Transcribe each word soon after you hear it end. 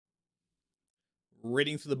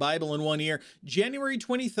Reading through the Bible in one year, January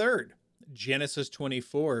 23rd, Genesis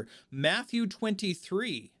 24, Matthew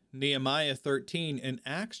 23, Nehemiah 13, and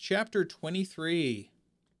Acts chapter 23.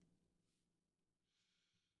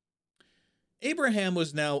 Abraham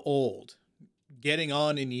was now old, getting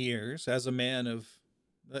on in years as a man of,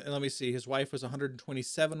 let me see, his wife was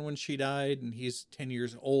 127 when she died, and he's 10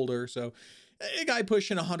 years older. So a guy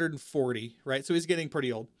pushing 140, right? So he's getting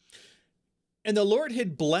pretty old. And the Lord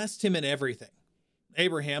had blessed him in everything.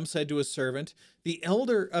 Abraham said to his servant, the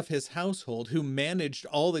elder of his household, who managed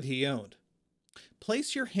all that he owned,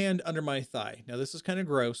 place your hand under my thigh. Now, this is kind of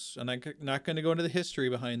gross, and I'm not going to go into the history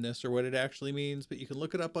behind this or what it actually means, but you can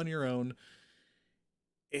look it up on your own.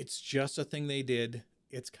 It's just a thing they did.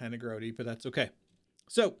 It's kind of grody, but that's okay.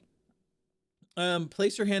 So,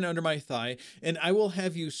 place your hand under my thigh, and I will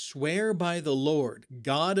have you swear by the Lord,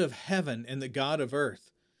 God of heaven and the God of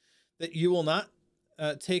earth, that you will not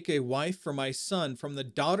take a wife for my son from the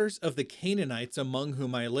daughters of the Canaanites among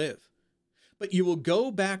whom I live, but you will go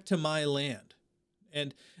back to my land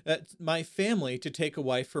and my family to take a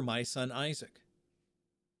wife for my son Isaac.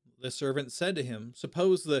 The servant said to him,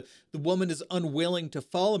 suppose the woman is unwilling to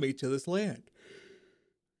follow me to this land.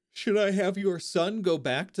 Should I have your son go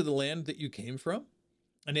back to the land that you came from?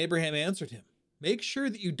 And Abraham answered him, make sure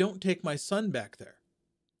that you don't take my son back there.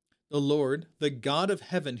 The Lord, the God of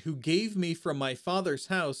heaven, who gave me from my father's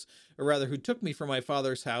house, or rather, who took me from my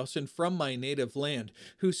father's house and from my native land,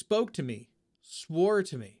 who spoke to me, swore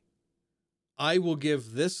to me, I will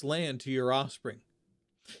give this land to your offspring.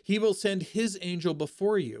 He will send his angel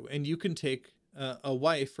before you, and you can take a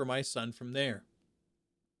wife for my son from there.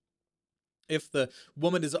 If the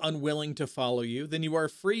woman is unwilling to follow you, then you are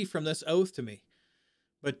free from this oath to me.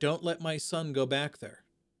 But don't let my son go back there.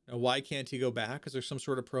 Now, why can't he go back? Is there some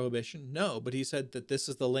sort of prohibition? No, but he said that this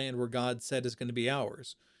is the land where God said is going to be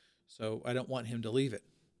ours. So I don't want him to leave it.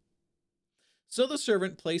 So the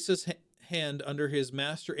servant placed his hand under his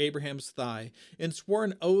master Abraham's thigh and swore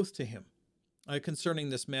an oath to him concerning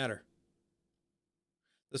this matter.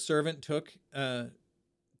 The servant took 10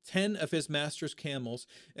 of his master's camels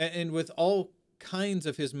and with all kinds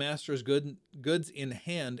of his master's goods in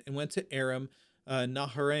hand and went to Aram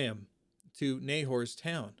Naharaim, to Nahor's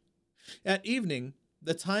town. At evening,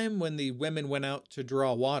 the time when the women went out to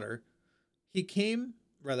draw water, he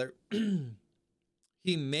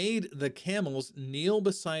made the camels kneel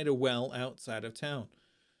beside a well outside of town.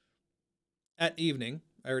 At evening,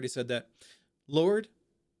 I already said that, Lord,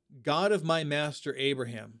 God of my master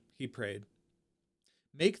Abraham, he prayed,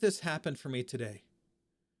 make this happen for me today,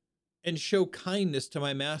 and show kindness to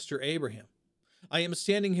my master Abraham. I am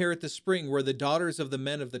standing here at the spring where the daughters of the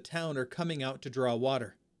men of the town are coming out to draw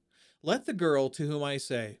water. Let the girl to whom I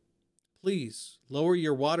say, please lower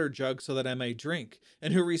your water jug so that I may drink,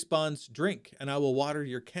 and who responds, drink, and I will water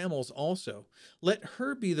your camels also. Let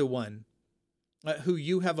her be the one who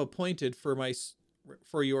you have appointed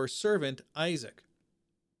for your servant Isaac.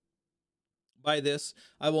 By this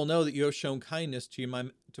I will know that you have shown kindness to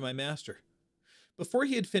my master. Before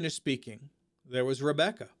he had finished speaking, there was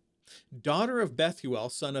Rebekah, daughter of Bethuel,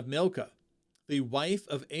 son of Milcah, the wife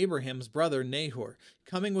of Abraham's brother Nahor,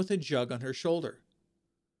 coming with a jug on her shoulder.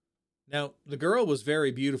 Now the girl was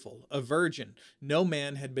very beautiful, a virgin. No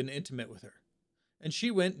man had been intimate with her. And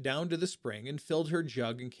she went down to the spring and filled her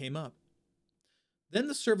jug and came up. Then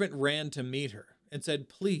the servant ran to meet her and said,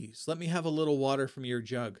 please, let me have a little water from your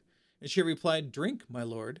jug. And she replied, drink, my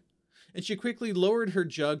lord. And she quickly lowered her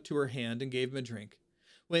jug to her hand and gave him a drink.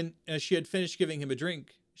 When she had finished giving him a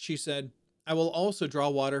drink, she said, I will also draw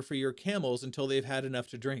water for your camels until they've had enough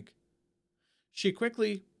to drink. She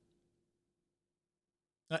quickly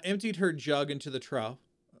emptied her jug into the trough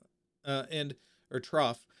and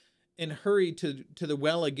hurried to the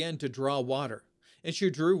well again to draw water. And she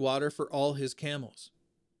drew water for all his camels.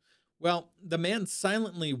 Well, the man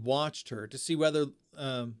silently watched her to see whether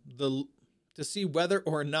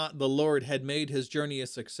or not the Lord had made his journey a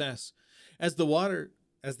success. As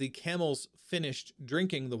the camels finished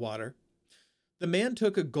drinking the water, the man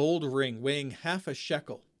took a gold ring weighing half a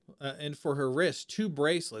shekel, and for her wrist 2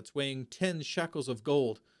 bracelets weighing 10 shekels of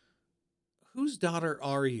gold. Whose daughter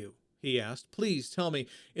are you? He asked. Please tell me,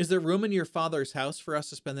 is there room in your father's house for us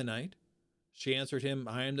to spend the night? She answered him,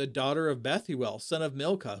 I am the daughter of Bethuel, son of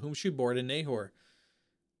Milcah, whom she bore to Nahor.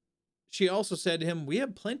 She also said to him, we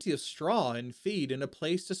have plenty of straw and feed and a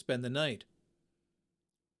place to spend the night.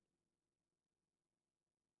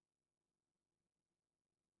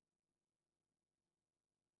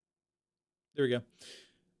 There we go.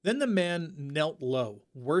 Then the man knelt low,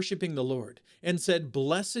 worshiping the Lord, and said,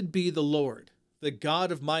 blessed be the Lord, the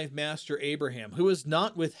God of my master Abraham, who has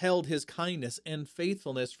not withheld his kindness and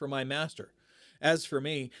faithfulness from my master. As for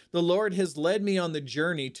me, the Lord has led me on the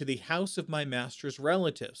journey to the house of my master's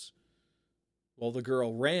relatives." Well, the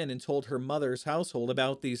girl ran and told her mother's household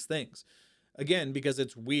about these things. Again, because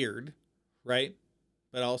it's weird, right?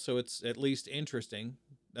 But also it's at least interesting,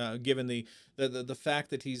 given the fact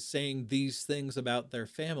that he's saying these things about their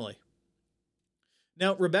family.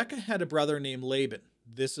 Now, Rebecca had a brother named Laban.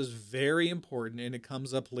 This is very important and it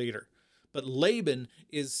comes up later. But Laban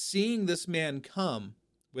is seeing this man come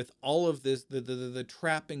with all of this, the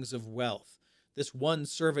trappings of wealth. This one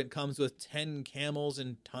servant comes with 10 camels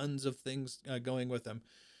and tons of things going with him,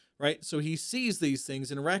 right? So he sees these things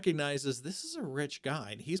and recognizes this is a rich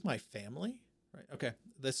guy and he's my family, right? Okay,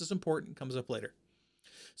 this is important, comes up later.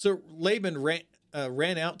 So Laban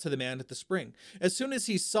ran out to the man at the spring. As soon as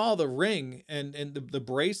he saw the ring and the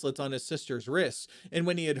bracelets on his sister's wrists, and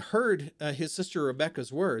when he had heard his sister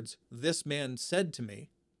Rebekah's words, "This man said to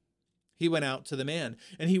me," he went out to the man,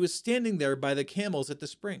 and he was standing there by the camels at the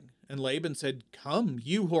spring. And Laban said, "Come,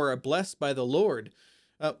 you who are blessed by the Lord,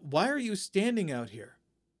 why are you standing out here?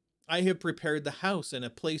 I have prepared the house and a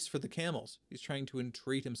place for the camels." He's trying to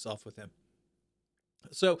entreat himself with him.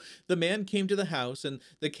 So the man came to the house, and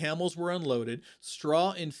the camels were unloaded.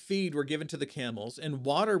 Straw and feed were given to the camels, and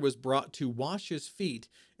water was brought to wash his feet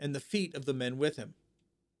and the feet of the men with him.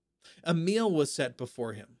 A meal was set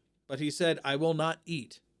before him, but he said, "I will not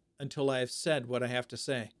eat until I have said what I have to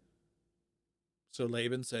say." So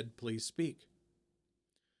Laban said, "Please speak."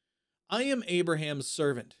 "I am Abraham's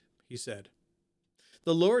servant," he said.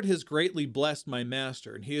 "The Lord has greatly blessed my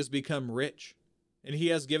master, and he has become rich. And he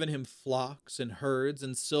has given him flocks and herds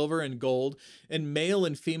and silver and gold and male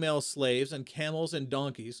and female slaves and camels and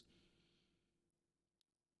donkeys.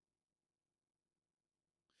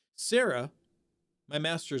 Sarah, my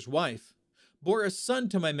master's wife, bore a son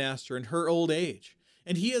to my master in her old age,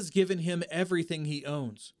 and he has given him everything he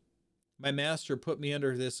owns. My master put me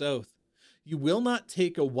under this oath: you will not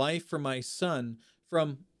take a wife for my son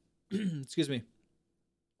from, excuse me,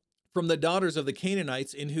 from the daughters of the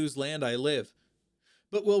Canaanites in whose land I live,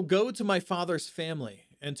 but will go to my father's family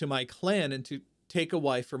and to my clan and to take a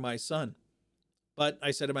wife for my son. But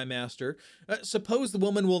I said to my master, suppose the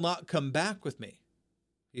woman will not come back with me.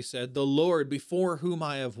 He said, the Lord, before whom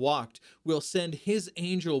I have walked, will send his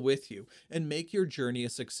angel with you and make your journey a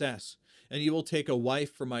success. And you will take a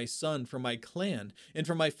wife for my son from my clan and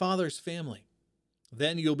from my father's family.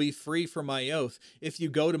 Then you'll be free from my oath. If you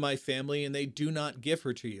go to my family and they do not give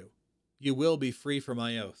her to you, you will be free from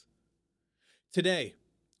my oath. Today,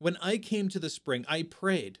 when I came to the spring, I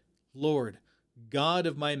prayed, Lord, God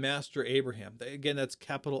of my master Abraham. Again, that's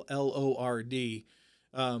capital Lord,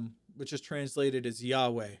 which is translated as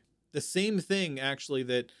Yahweh. The same thing, actually,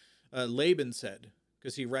 that Laban said,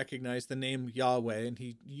 because he recognized the name Yahweh and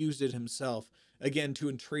he used it himself, again, to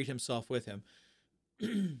entreat himself with him.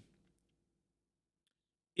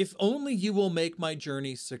 If only you will make my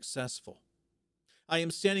journey successful. I am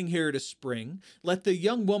standing here at a spring. Let the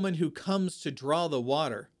young woman who comes to draw the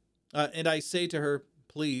water, and I say to her,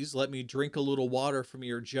 please let me drink a little water from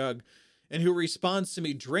your jug, and who responds to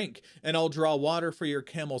me, drink, and I'll draw water for your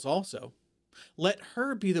camels also. Let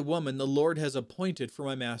her be the woman the Lord has appointed for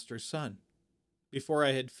my master's son. Before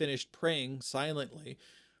I had finished praying silently,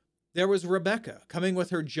 there was Rebekah coming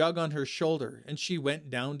with her jug on her shoulder, and she went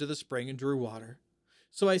down to the spring and drew water.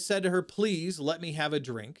 So I said to her, please let me have a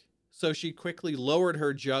drink. So she quickly lowered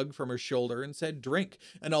her jug from her shoulder and said, drink,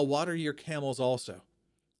 and I'll water your camels also.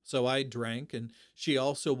 So I drank, and she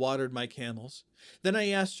also watered my camels. Then I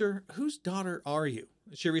asked her, whose daughter are you?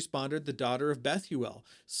 She responded, the daughter of Bethuel,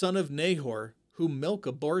 son of Nahor, whom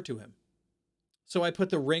Milcah bore to him. So I put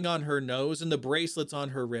the ring on her nose and the bracelets on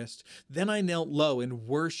her wrist. Then I knelt low and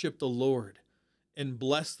worshiped the Lord and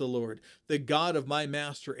blessed the Lord, the God of my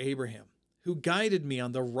master Abraham, who guided me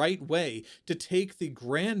on the right way to take the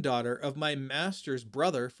granddaughter of my master's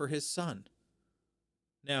brother for his son.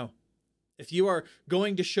 Now, if you are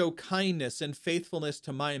going to show kindness and faithfulness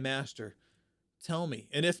to my master, tell me,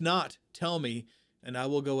 and if not, tell me, and I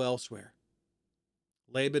will go elsewhere.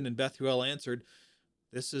 Laban and Bethuel answered,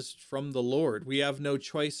 this is from the Lord. We have no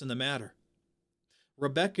choice in the matter.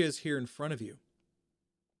 Rebekah is here in front of you.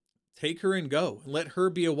 Take her and go, and let her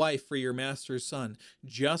be a wife for your master's son,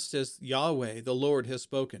 just as Yahweh, the Lord, has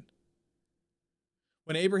spoken.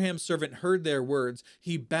 When Abraham's servant heard their words,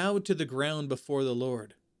 he bowed to the ground before the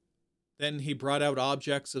Lord. Then he brought out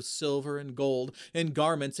objects of silver and gold and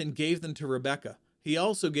garments and gave them to Rebekah. He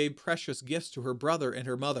also gave precious gifts to her brother and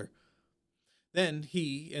her mother. Then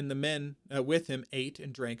he and the men with him ate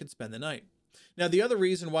and drank and spent the night. Now, the other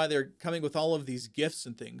reason why they're coming with all of these gifts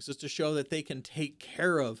and things is to show that they can take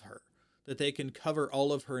care of her, that they can cover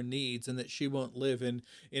all of her needs, and that she won't live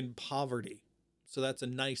in poverty. So that's a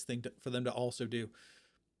nice thing for them to also do.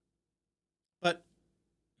 But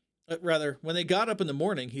rather, when they got up in the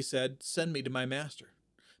morning, he said, "Send me to my master."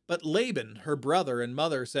 But Laban, her brother and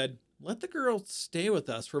mother, said, "Let the girl stay with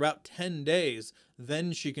us for about 10 days,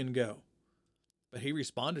 then she can go." But he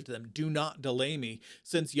responded to them, "Do not delay me,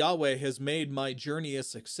 since Yahweh has made my journey a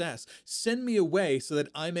success. Send me away so that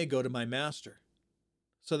I may go to my master."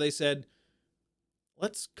 So they said,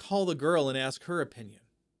 "Let's call the girl and ask her opinion."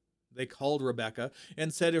 They called Rebekah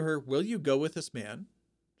and said to her, "Will you go with this man?"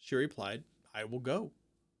 She replied, "I will go."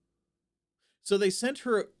 So they sent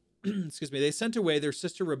her, they sent away their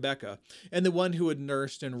sister Rebekah and the one who had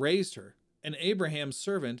nursed and raised her, and Abraham's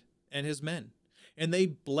servant and his men. And they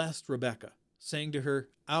blessed Rebekah, saying to her,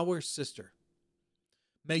 "Our sister,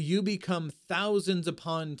 may you become thousands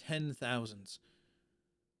upon 10,000s.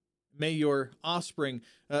 May your offspring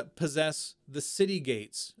possess the city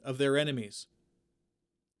gates of their enemies."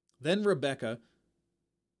 Then Rebekah,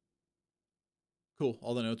 cool,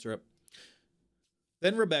 all the notes are up.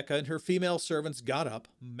 Then Rebekah and her female servants got up,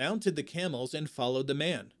 mounted the camels, and followed the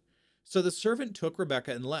man. So the servant took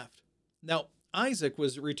Rebekah and left. Now Isaac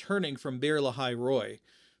was returning from Beer Lahai Roi,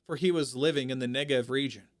 for he was living in the Negev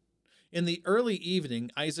region. In the early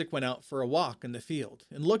evening, Isaac went out for a walk in the field,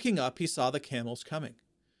 and looking up, he saw the camels coming.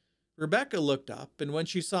 Rebekah looked up, and when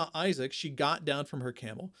she saw Isaac, she got down from her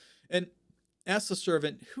camel and asked the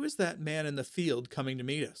servant, "Who is that man in the field coming to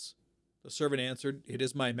meet us?" The servant answered, "It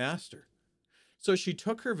is my master." So she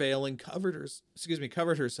took her veil and covered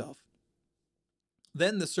herself.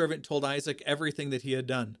 Then the servant told Isaac everything that he had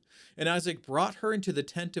done. And Isaac brought her into the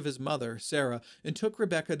tent of his mother, Sarah, and took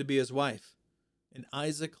Rebekah to be his wife. And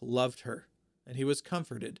Isaac loved her, and he was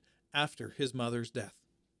comforted after his mother's death.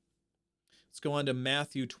 Let's go on to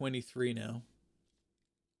Matthew 23 now.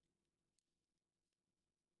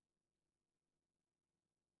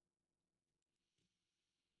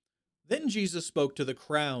 Then Jesus spoke to the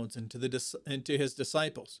crowds and to his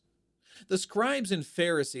disciples. "The scribes and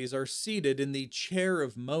Pharisees are seated in the chair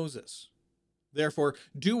of Moses. Therefore,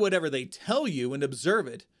 do whatever they tell you and observe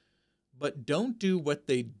it, but don't do what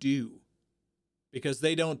they do, because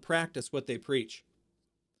they don't practice what they preach.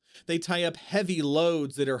 They tie up heavy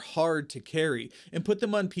loads that are hard to carry and put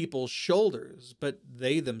them on people's shoulders, but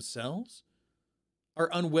they themselves are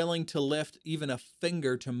unwilling to lift even a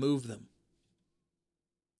finger to move them.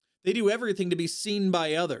 They do everything to be seen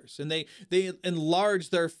by others, and they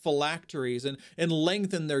enlarge their phylacteries and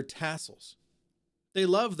lengthen their tassels. They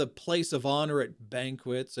love the place of honor at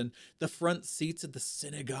banquets and the front seats at the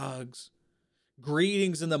synagogues,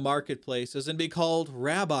 greetings in the marketplaces, and be called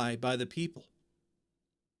rabbi by the people.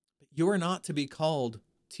 But you are not to be called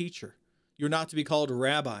teacher. You're not to be called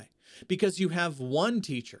rabbi, because you have one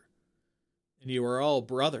teacher, and you are all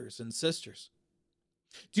brothers and sisters.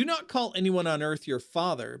 Do not call anyone on earth your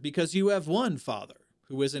father, because you have one Father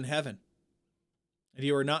who is in heaven. And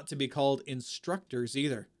you are not to be called instructors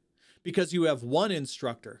either, because you have one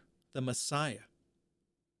instructor, the Messiah.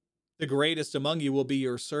 The greatest among you will be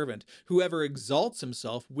your servant. Whoever exalts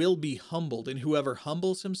himself will be humbled, and whoever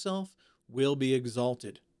humbles himself will be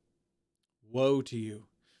exalted. Woe to you,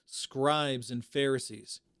 scribes and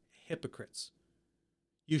Pharisees, hypocrites!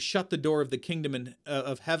 You shut the door of the kingdom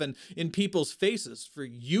of heaven in people's faces, for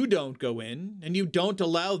you don't go in, and you don't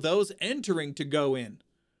allow those entering to go in.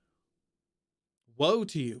 Woe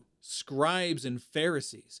to you, scribes and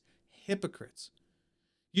Pharisees, hypocrites!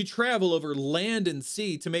 You travel over land and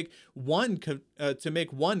sea to make one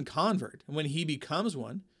convert, and when he becomes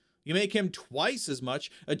one, you make him twice as much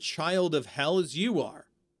a child of hell as you are.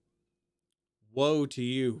 Woe to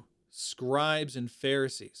you, scribes and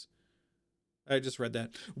Pharisees! I just read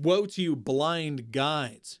that. Woe to you, blind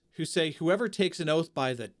guides, who say, whoever takes an oath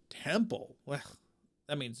by the temple, well,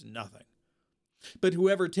 that means nothing. But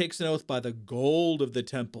whoever takes an oath by the gold of the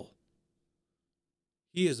temple,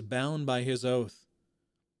 he is bound by his oath.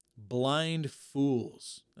 Blind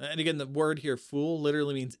fools. And again, the word here, fool,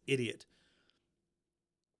 literally means idiot.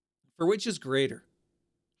 For which is greater,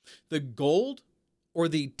 the gold or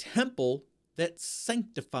the temple that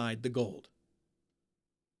sanctified the gold?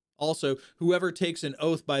 Also, whoever takes an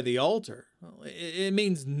oath by the altar, well, it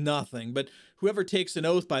means nothing, but whoever takes an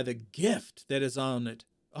oath by the gift that is on it,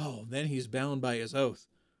 oh, then he's bound by his oath.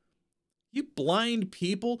 You blind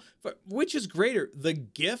people, which is greater, the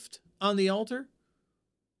gift on the altar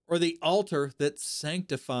or the altar that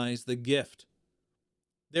sanctifies the gift?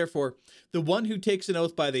 Therefore, the one who takes an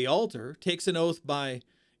oath by the altar takes an oath by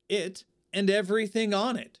it and everything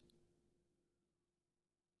on it.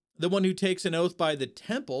 The one who takes an oath by the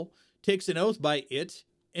temple takes an oath by it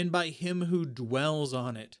and by him who dwells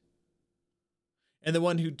on it. And the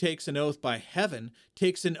one who takes an oath by heaven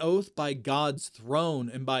takes an oath by God's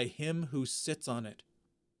throne and by him who sits on it.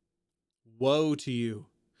 Woe to you,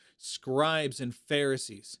 scribes and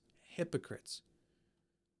Pharisees, hypocrites!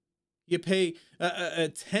 You pay a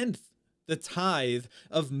tenth the tithe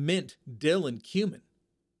of mint, dill, and cumin.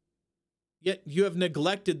 Yet you have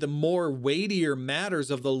neglected the more weightier matters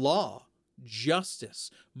of the law, justice,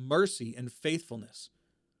 mercy, and faithfulness.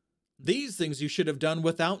 These things you should have done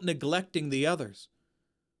without neglecting the others.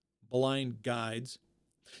 Blind guides,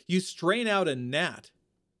 you strain out a gnat,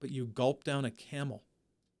 but you gulp down a camel.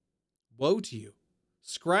 Woe to you,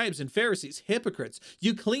 scribes and Pharisees, hypocrites!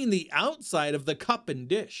 You clean the outside of the cup and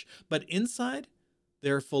dish, but inside they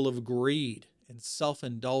are full of greed and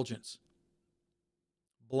self-indulgence.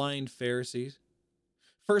 Blind Pharisees,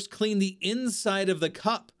 first clean the inside of the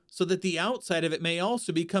cup, so that the outside of it may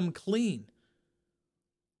also become clean.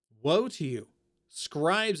 Woe to you,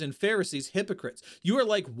 scribes and Pharisees, hypocrites! You are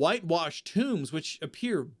like whitewashed tombs, which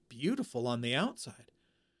appear beautiful on the outside,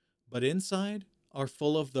 but inside are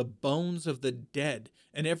full of the bones of the dead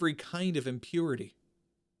and every kind of impurity.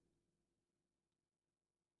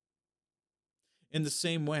 In the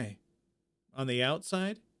same way, on the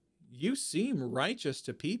outside, you seem righteous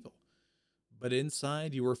to people, but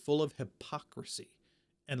inside you are full of hypocrisy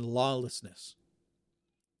and lawlessness.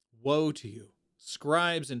 Woe to you,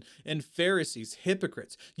 scribes and Pharisees,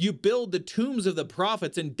 hypocrites! You build the tombs of the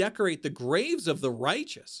prophets and decorate the graves of the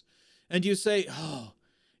righteous. And you say, oh,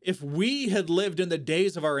 if we had lived in the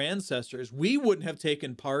days of our ancestors, we wouldn't have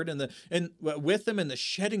taken part with them in the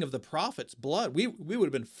shedding of the prophets' blood. We would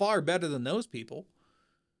have been far better than those people.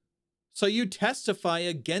 So you testify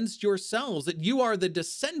against yourselves that you are the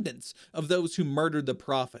descendants of those who murdered the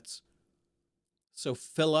prophets. So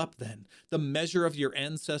fill up then the measure of your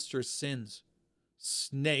ancestors' sins.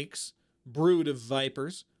 Snakes, brood of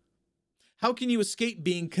vipers, how can you escape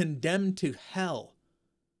being condemned to hell?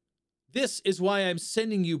 This is why I'm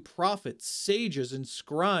sending you prophets, sages, and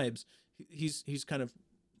scribes. He's kind of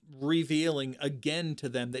revealing again to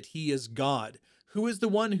them that he is God. Who is the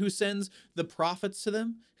one who sends the prophets to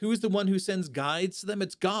them? Who is the one who sends guides to them?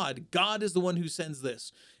 It's God. God is the one who sends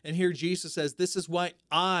this. And here Jesus says, this is why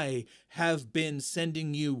I have been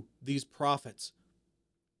sending you these prophets.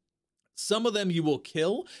 Some of them you will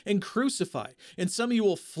kill and crucify, and some you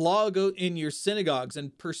will flog out in your synagogues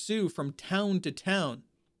and pursue from town to town.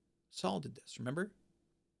 Saul did this, remember?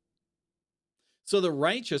 So all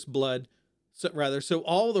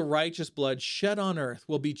the righteous blood shed on earth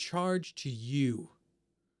will be charged to you,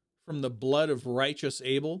 from the blood of righteous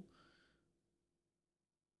Abel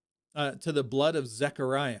to the blood of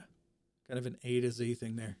Zechariah. Kind of an A to Z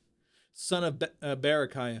thing there. Son of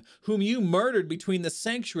Berechiah, whom you murdered between the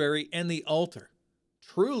sanctuary and the altar.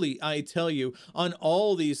 Truly, I tell you, on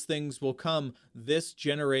all these things will come this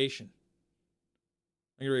generation.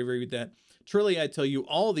 I'm going to reread that. Truly, I tell you,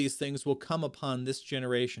 all these things will come upon this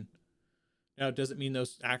generation. Now, it doesn't mean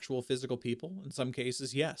those actual physical people. In some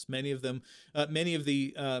cases, yes. Many of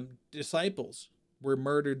the disciples were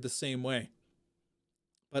murdered the same way.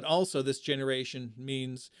 But also, this generation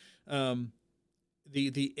means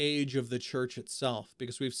the age of the church itself,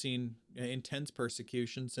 because we've seen intense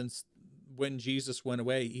persecution since when Jesus went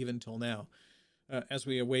away, even till now, as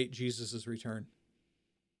we await Jesus' return.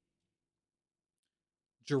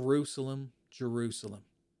 Jerusalem, Jerusalem,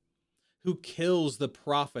 who kills the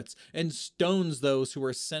prophets and stones those who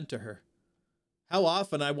are sent to her. How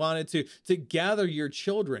often I wanted to gather your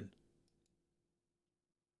children.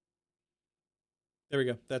 There we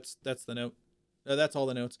go. That's the note. That's all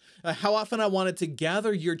the notes. How often I wanted to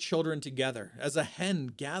gather your children together, as a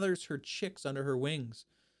hen gathers her chicks under her wings,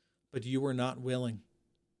 but you were not willing.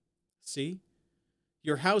 See?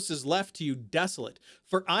 Your house is left to you desolate.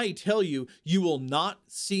 For I tell you, you will not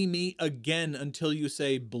see me again until you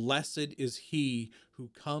say, blessed is he who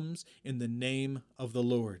comes in the name of the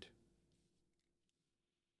Lord.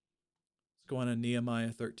 Let's go on to Nehemiah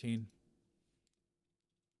 13.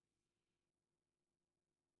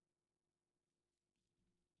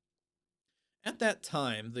 At that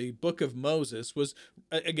time, the book of Moses was,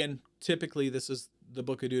 again, typically this is the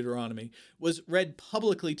book of Deuteronomy, was read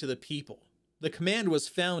publicly to the people. The command was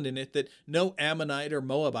found in it that no Ammonite or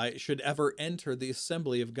Moabite should ever enter the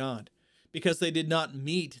assembly of God, because they did not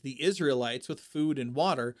meet the Israelites with food and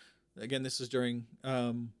water. Again, this is during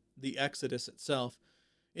the Exodus itself.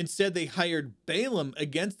 Instead, they hired Balaam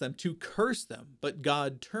against them to curse them, but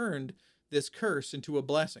God turned this curse into a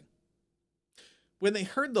blessing. When they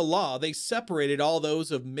heard the law, they separated all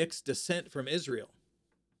those of mixed descent from Israel.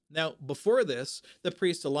 Now, before this, the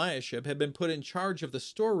priest Eliashib had been put in charge of the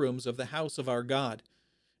storerooms of the house of our God,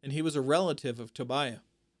 and he was a relative of Tobiah.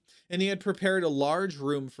 And he had prepared a large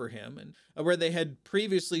room for him, and where they had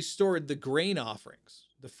previously stored the grain offerings,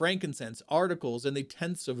 the frankincense, articles, and the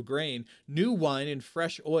tenths of grain, new wine, and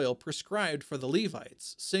fresh oil prescribed for the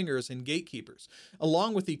Levites, singers, and gatekeepers,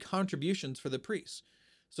 along with the contributions for the priests.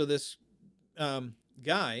 So this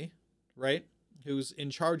guy, right, who's in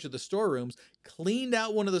charge of the storerooms, cleaned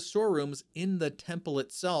out one of the storerooms in the temple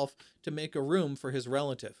itself to make a room for his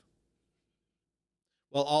relative.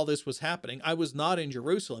 While all this was happening, I was not in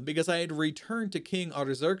Jerusalem because I had returned to King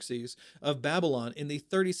Artaxerxes of Babylon in the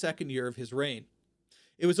 32nd year of his reign.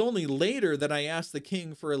 It was only later that I asked the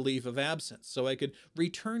king for a leave of absence so I could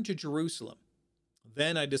return to Jerusalem.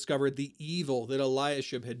 Then I discovered the evil that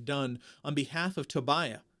Eliashib had done on behalf of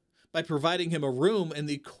Tobiah by providing him a room in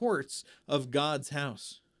the courts of God's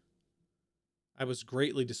house. I was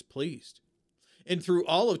greatly displeased and threw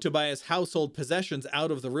all of Tobiah's household possessions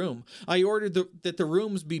out of the room. I ordered that the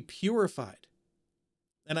rooms be purified,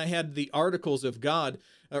 and I had the articles of God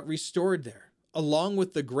restored there, along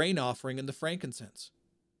with the grain offering and the frankincense.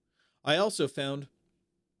 I also found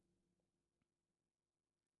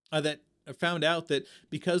out that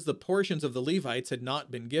because the portions of the Levites had not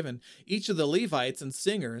been given, each of the Levites and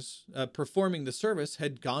singers performing the service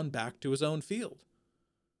had gone back to his own field.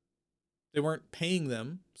 They weren't paying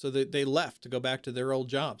them, so that they left to go back to their old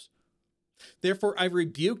jobs. Therefore, I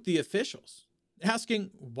rebuked the officials,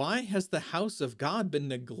 asking, why has the house of God been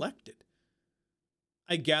neglected?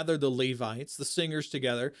 I gathered the Levites, the singers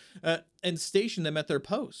together, and stationed them at their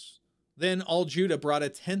posts. Then all Judah brought a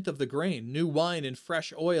tenth of the grain, new wine, and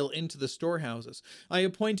fresh oil into the storehouses. I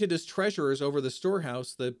appointed as treasurers over the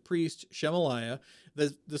storehouse the priest Shemaliah,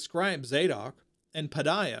 the scribe Zadok, and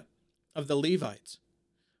Pedaiah of the Levites,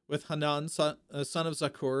 with Hanan, son of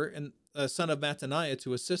Zakur, and son of Mattaniah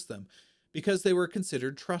to assist them, because they were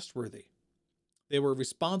considered trustworthy. They were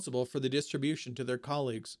responsible for the distribution to their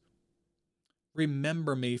colleagues.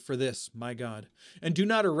 Remember me for this, my God, and do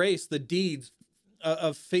not erase the deeds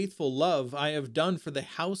of faithful love I have done for the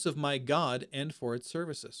house of my God and for its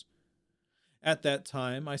services. At that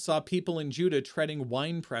time, I saw people in Judah treading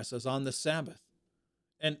wine presses on the Sabbath.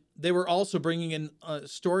 And they were also bringing in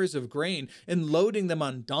stores of grain and loading them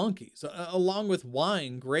on donkeys, along with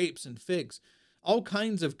wine, grapes, and figs. All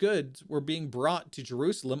kinds of goods were being brought to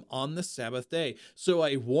Jerusalem on the Sabbath day. So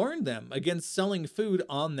I warned them against selling food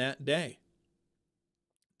on that day.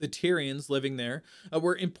 The Tyrians living there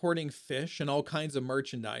were importing fish and all kinds of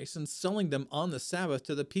merchandise and selling them on the Sabbath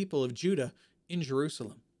to the people of Judah in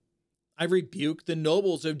Jerusalem. I rebuked the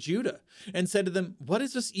nobles of Judah and said to them, what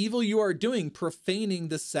is this evil you are doing, profaning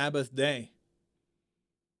the Sabbath day?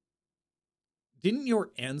 Didn't your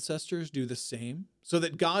ancestors do the same, so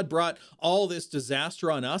that God brought all this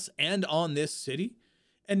disaster on us and on this city?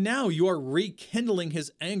 And now you are rekindling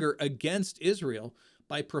his anger against Israel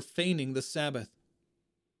by profaning the Sabbath.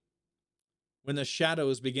 When the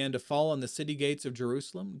shadows began to fall on the city gates of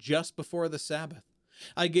Jerusalem, just before the Sabbath,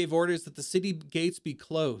 I gave orders that the city gates be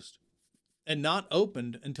closed and not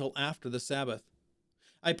opened until after the Sabbath.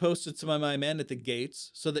 I posted some of my men at the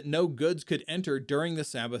gates so that no goods could enter during the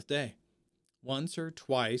Sabbath day. Once or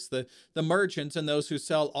twice, the merchants and those who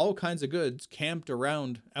sell all kinds of goods camped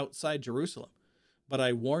around outside Jerusalem. But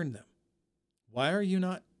I warned them, why are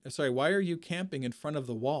you camping in front of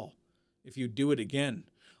the wall? If you do it again,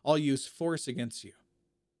 I'll use force against you.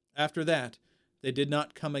 After that, they did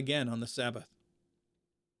not come again on the Sabbath.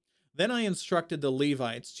 Then I instructed the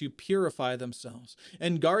Levites to purify themselves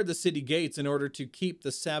and guard the city gates in order to keep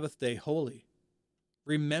the Sabbath day holy.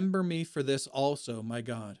 Remember me for this also, my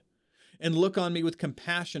God, and look on me with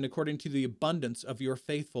compassion according to the abundance of your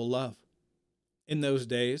faithful love. In those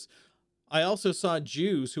days, I also saw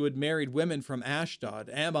Jews who had married women from Ashdod,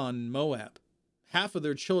 Ammon, and Moab. Half of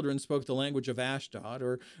their children spoke the language of Ashdod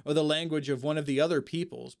or the language of one of the other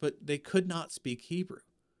peoples, but they could not speak Hebrew.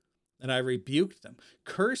 And I rebuked them,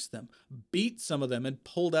 cursed them, beat some of them, and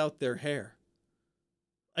pulled out their hair.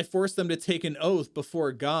 I forced them to take an oath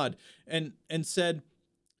before God and said,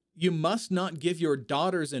 you must not give your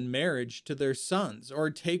daughters in marriage to their sons, or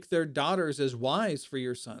take their daughters as wives for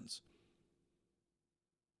your sons.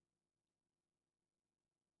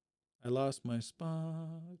 I lost my spot.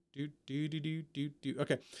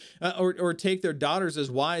 Okay. Or take their daughters as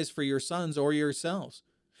wives for your sons or yourselves.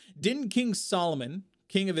 Didn't King Solomon,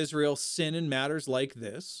 king of Israel, sin in matters like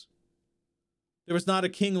this? There was not a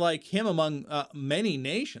king like him among many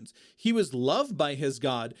nations. He was loved by his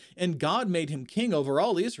God, and God made him king over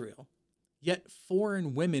all Israel. Yet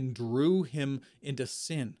foreign women drew him into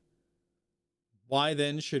sin. Why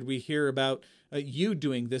then should we hear about you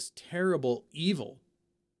doing this terrible evil,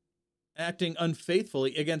 acting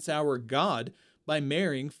unfaithfully against our God by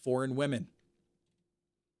marrying foreign women?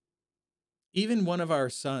 Even one of our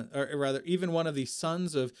sons, or rather, even one of the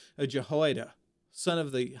sons of Jehoiada, son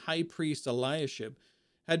of the high priest Eliashib,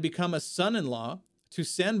 had become a son-in-law to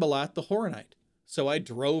Sanballat the Horonite. So I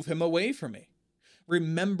drove him away from me.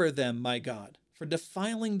 Remember them, my God, for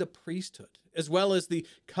defiling the priesthood, as well as the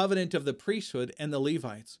covenant of the priesthood and the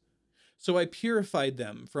Levites. So I purified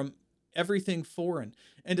them from everything foreign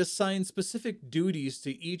and assigned specific duties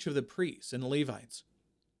to each of the priests and Levites.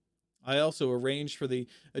 I also arranged for the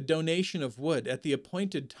donation of wood at the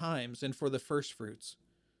appointed times and for the firstfruits.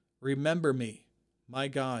 Remember me, my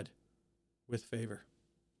God, with favor.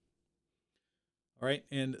 All right,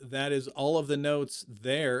 and that is all of the notes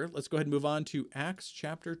there. Let's go ahead and move on to Acts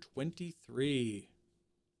chapter 23.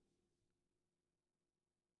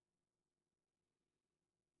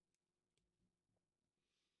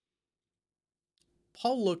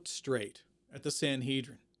 Paul looked straight at the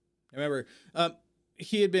Sanhedrin. Remember,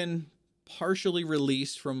 he had been partially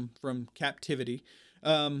released from captivity,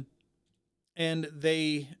 and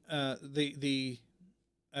the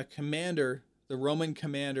commander, the Roman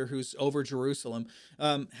commander who's over Jerusalem,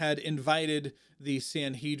 had invited the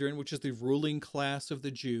Sanhedrin, which is the ruling class of the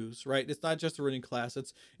Jews, right? It's not just the ruling class;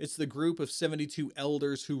 it's the group of 72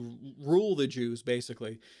 elders who rule the Jews,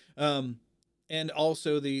 basically. And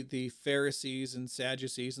also the Pharisees and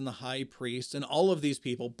Sadducees and the high priests and all of these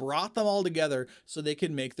people, brought them all together so they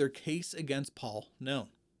could make their case against Paul known.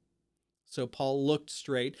 So Paul looked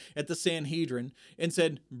straight at the Sanhedrin and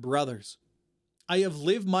said, "Brothers, I have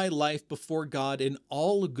lived my life before God in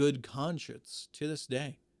all good conscience to this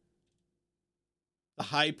day." The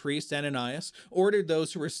high priest Ananias ordered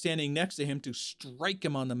those who were standing next to him to strike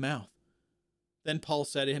him on the mouth. Then Paul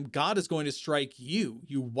said to him, "God is going to strike you,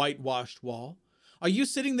 you whitewashed wall. Are you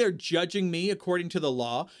sitting there judging me according to the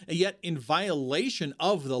law, and yet in violation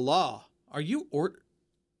of the law?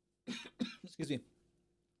 Excuse me.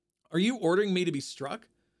 Are you ordering me to be struck?"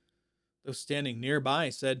 Those standing nearby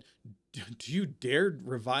said, "Do you dare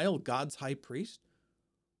revile God's high priest?"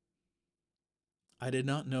 "I did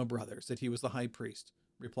not know, brothers, that he was the high priest,"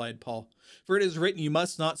 replied Paul. "For it is written, you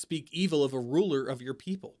must not speak evil of a ruler of your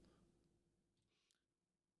people."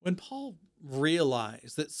 When Paul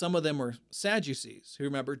realized that some of them were Sadducees, who,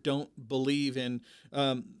 remember, don't believe in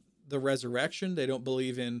the resurrection, they don't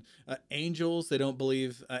believe in angels, they don't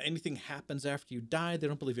believe anything happens after you die, they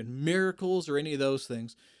don't believe in miracles or any of those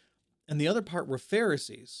things. And the other part were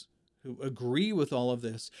Pharisees, who agree with all of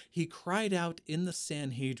this. He cried out in the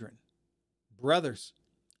Sanhedrin, "Brothers,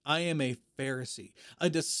 I am a Pharisee,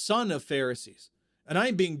 a son of Pharisees, and I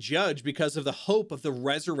am being judged because of the hope of the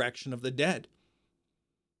resurrection of the dead."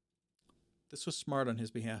 This was smart on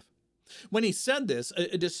his behalf. When he said this,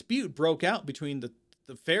 a dispute broke out between the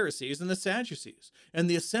Pharisees and the Sadducees, and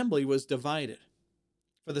the assembly was divided.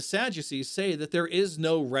 For the Sadducees say that there is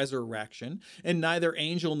no resurrection, and neither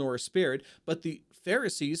angel nor spirit, but the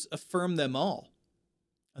Pharisees affirm them all.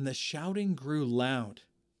 And the shouting grew loud,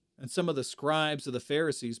 and some of the scribes of the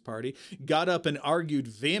Pharisees' party got up and argued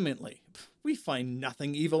vehemently, "We find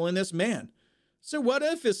nothing evil in this man. So what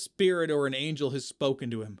if a spirit or an angel has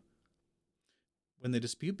spoken to him?" When the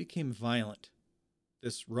dispute became violent,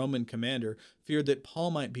 this Roman commander feared that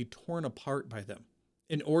Paul might be torn apart by them,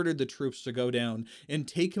 and ordered the troops to go down and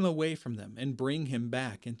take him away from them and bring him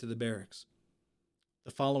back into the barracks.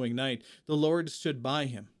 The following night, the Lord stood by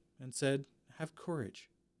him and said, "Have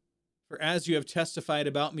courage, for as you have testified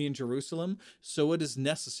about me in Jerusalem, so it is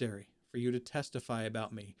necessary for you to testify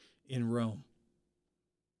about me in Rome."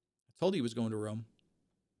 I told you he was going to Rome.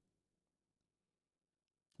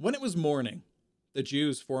 When it was morning, the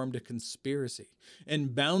Jews formed a conspiracy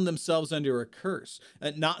and bound themselves under a curse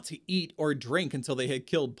not to eat or drink until they had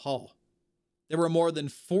killed Paul. There were more than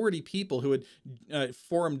 40 people who had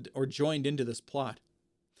formed or joined into this plot.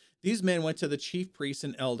 These men went to the chief priests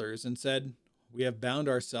and elders and said, "We have bound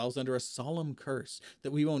ourselves under a solemn curse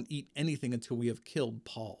that we won't eat anything until we have killed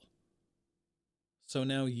Paul. So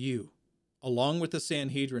now you, along with the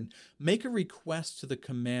Sanhedrin, make a request to the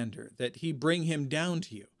commander that he bring him down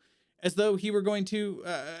to you, as though you were going to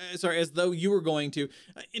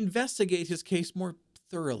investigate his case more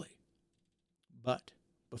thoroughly. But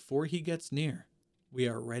before he gets near, we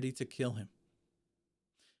are ready to kill him."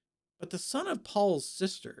 But the son of Paul's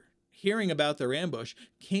sister, hearing about their ambush,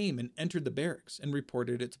 came and entered the barracks and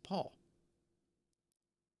reported it to Paul.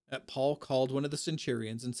 Paul called one of the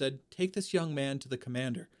centurions and said, "Take this young man to the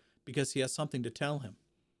commander, because he has something to tell him."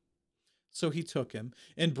 So he took him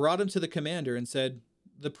and brought him to the commander and said,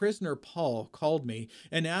 the prisoner Paul called me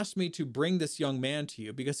and asked me to bring this young man to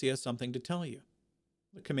you because he has something to tell you."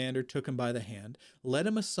 The commander took him by the hand, led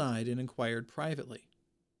him aside, and inquired privately,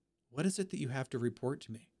 "What is it that you have to report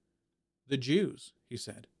to me?" "The Jews," he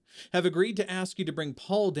said, "have agreed to ask you to bring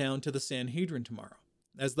Paul down to the Sanhedrin tomorrow,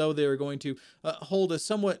 as though they are going to hold a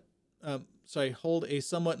somewhat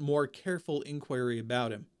more careful inquiry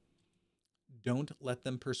about him. Don't let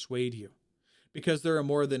them persuade you, because there are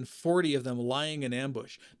more than 40 of them lying in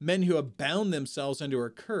ambush, men who have bound themselves under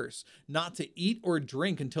a curse not to eat or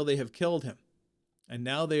drink until they have killed him. And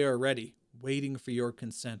now they are ready, waiting for your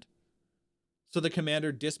consent." So the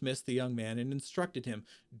commander dismissed the young man and instructed him,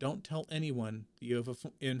 "Don't tell anyone that you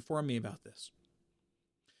have informed me about this."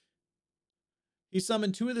 He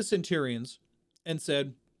summoned two of the centurions and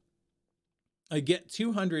said, "I get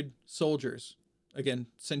 200 soldiers." Again,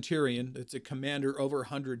 centurion, it's a commander over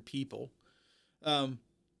 100 people.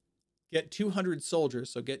 Get 200 soldiers,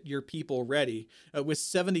 so get your people ready, with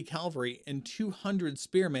 70 cavalry and 200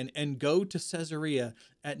 spearmen, and go to Caesarea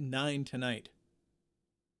at 9 tonight.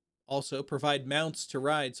 Also, provide mounts to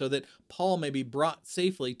ride so that Paul may be brought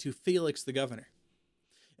safely to Felix the governor.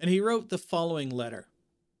 And he wrote the following letter: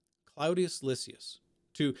 "Claudius Lysias,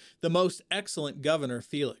 to the most excellent governor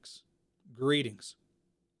Felix, greetings.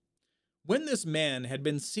 When this man had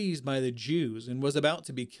been seized by the Jews and was about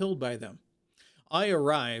to be killed by them, I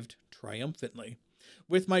arrived triumphantly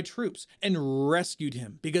with my troops and rescued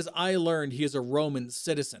him because I learned he is a Roman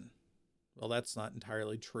citizen." Well, that's not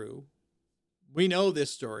entirely true. We know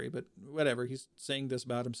this story, but whatever, he's saying this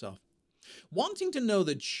about himself. "Wanting to know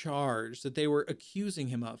the charge that they were accusing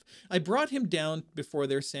him of, I brought him down before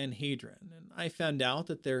their Sanhedrin, and I found out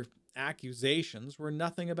that their accusations were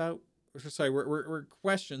were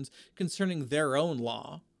questions concerning their own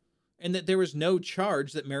law, and that there was no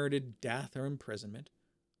charge that merited death or imprisonment.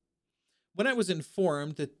 When I was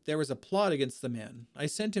informed that there was a plot against the man, I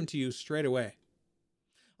sent him to you straight away.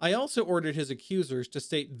 I also ordered his accusers to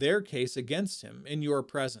state their case against him in your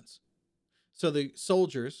presence. So the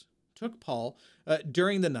soldiers took Paul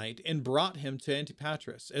during the night and brought him to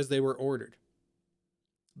Antipatris as they were ordered.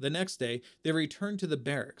 The next day they returned to the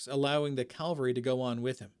barracks, allowing the cavalry to go on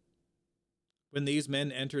with him. When these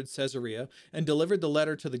men entered Caesarea and delivered the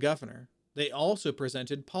letter to the governor, they also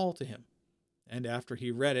presented Paul to him. And after he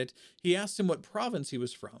read it, he asked him what province he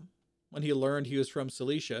was from. When he learned he was from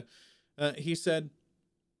Cilicia, he said,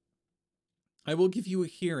 'I will give you a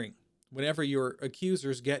hearing whenever your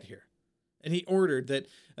accusers get here.' And he ordered that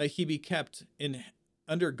he be kept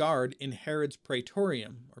under guard in Herod's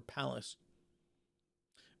praetorium, or palace."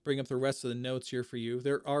 Bring up the rest of the notes here for you.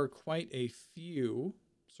 There are quite a few,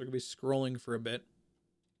 so we're going to be scrolling for a bit.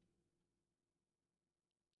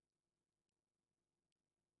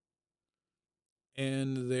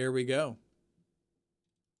 And there we go.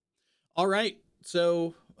 All right,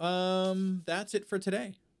 so that's it for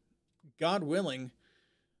today. God willing,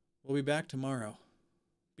 we'll be back tomorrow.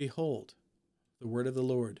 Behold, the word of the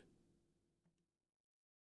Lord.